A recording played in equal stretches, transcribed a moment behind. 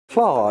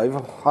Clive,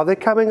 are they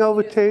coming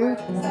over too?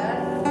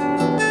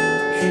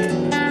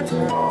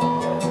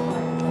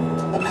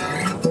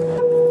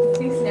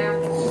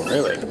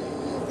 Really?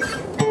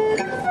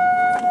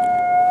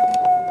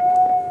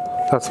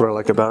 That's what I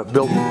like about it.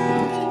 Built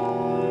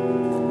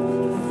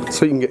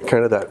so you can get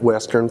kind of that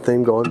Western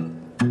theme going.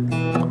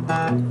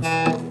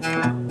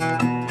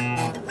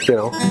 You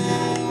know,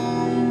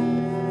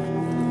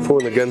 for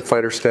when the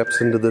gunfighter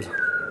steps into the...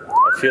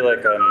 I feel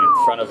like I'm in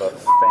front of a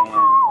fan,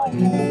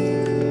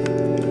 like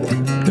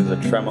there's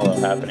a tremolo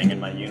happening in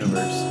my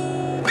universe.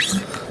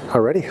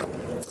 Already.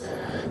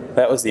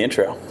 That was the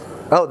intro.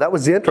 Oh, that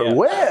was the intro. Yeah.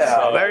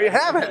 Well, So, there you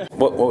have it.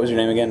 What was your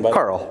name again, buddy?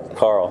 Carl.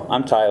 Carl.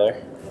 I'm Tyler.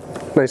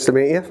 Nice to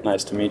meet you.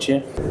 Nice to meet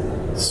you.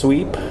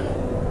 Sweep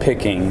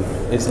picking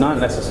is not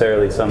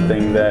necessarily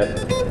something that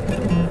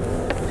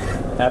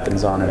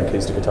happens on an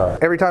acoustic guitar.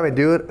 Every time I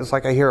do it, it's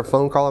like I hear a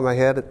phone call in my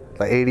head.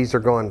 The 80s are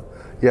going,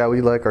 yeah,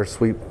 we like our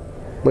sweep.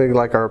 We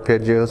like our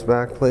arpeggios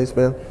back, please,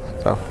 man.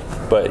 So.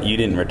 But you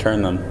didn't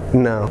return them.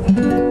 No.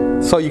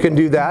 So you can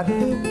do that.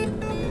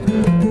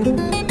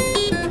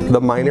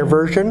 The minor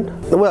version.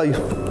 Well, you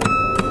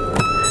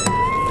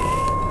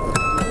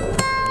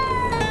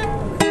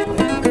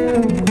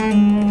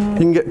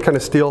can get kind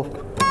of steel.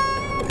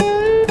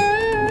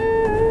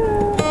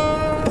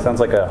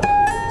 Sounds like a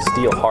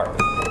steel harp.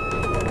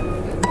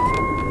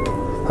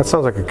 That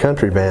sounds like a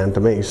country band to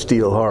me.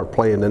 Steel harp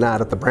playing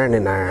tonight at the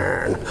Brandon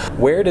Iron.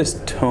 Where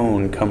does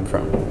tone come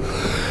from?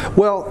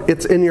 Well,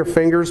 it's in your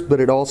fingers, but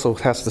it also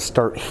has to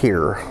start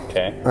here.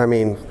 Okay. I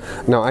mean,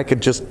 now I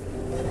could just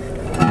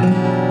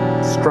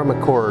strum a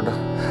chord.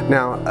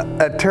 Now,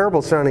 a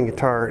terrible sounding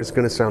guitar is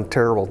going to sound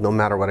terrible no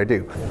matter what I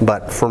do.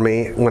 But for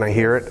me, when I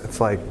hear it,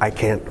 it's like I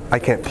can't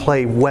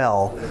play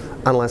well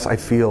unless I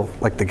feel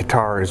like the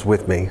guitar is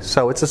with me.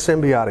 So it's a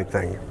symbiotic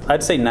thing.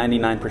 I'd say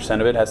 99%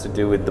 of it has to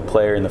do with the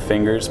player and the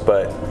fingers,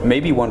 but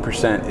maybe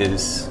 1%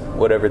 is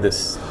whatever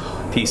this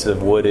piece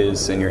of wood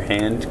is in your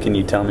hand. Can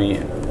you tell me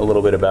a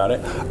little bit about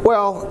it?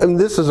 Well, and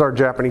this is our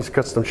Japanese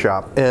custom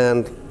shop,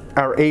 and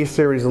our A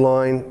series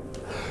line.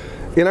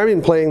 And I've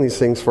been playing these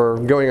things for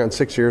going on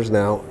 6 years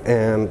now,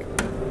 and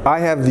I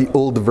have the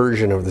old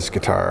version of this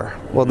guitar.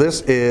 Well,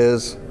 this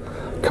is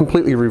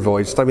completely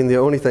revoiced. I mean, the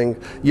only thing,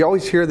 you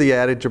always hear the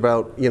adage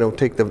about, you know,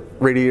 take the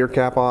radiator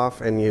cap off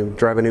and you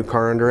drive a new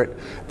car under it.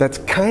 That's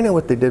kind of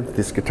what they did with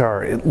this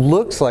guitar. It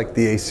looks like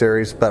the A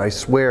series, but I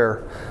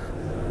swear,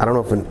 I don't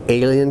know if an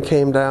alien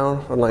came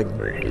down and like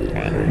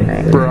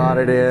brought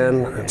it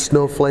in,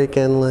 snowflake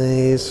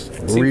inlays.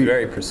 It seems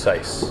very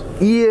precise.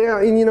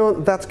 Yeah, and you know,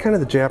 that's kind of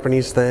the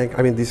Japanese thing.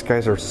 I mean, these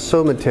guys are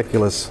so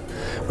meticulous.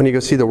 When you go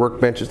see the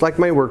workbenches, like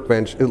my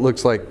workbench, it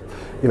looks like,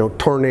 you know,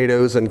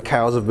 tornadoes and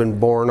cows have been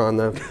born on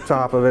the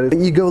top of it.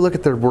 You go look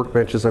at their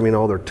workbenches, I mean,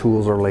 all their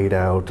tools are laid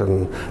out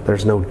and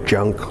there's no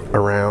junk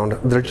around.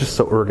 They're just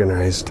so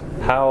organized.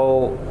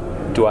 How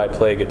do I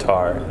play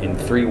guitar in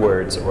 3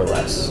 words or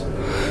less?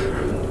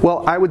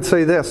 Well, I would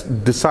say this,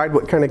 decide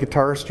what kind of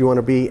guitarist you want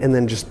to be and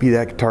then just be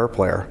that guitar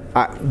player.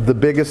 The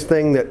biggest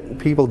thing that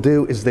people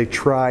do is they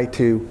try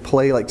to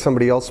play like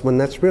somebody else when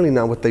that's really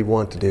not what they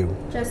want to do.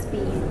 Just be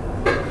you.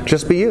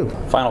 Just be you.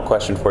 Final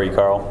question for you,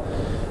 Carl.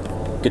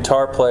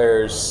 Guitar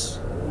players,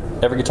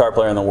 every guitar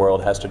player in the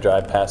world has to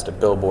drive past a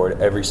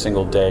billboard every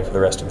single day for the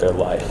rest of their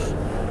life.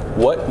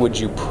 What would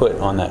you put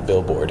on that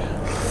billboard?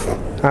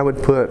 I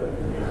would put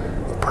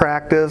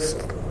practice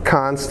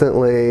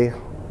constantly,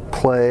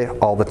 play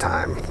all the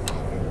time.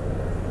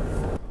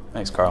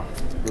 Thanks, Carl.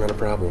 Not a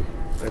problem.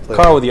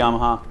 Carl with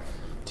Yamaha,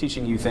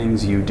 teaching you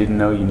things you didn't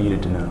know you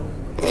needed to know.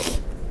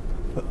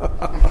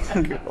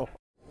 Thank you.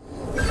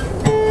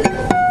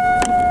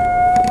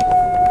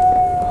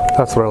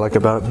 That's what I like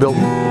about it. Built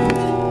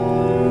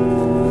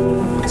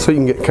so you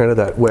can get kind of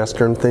that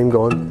Western theme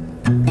going.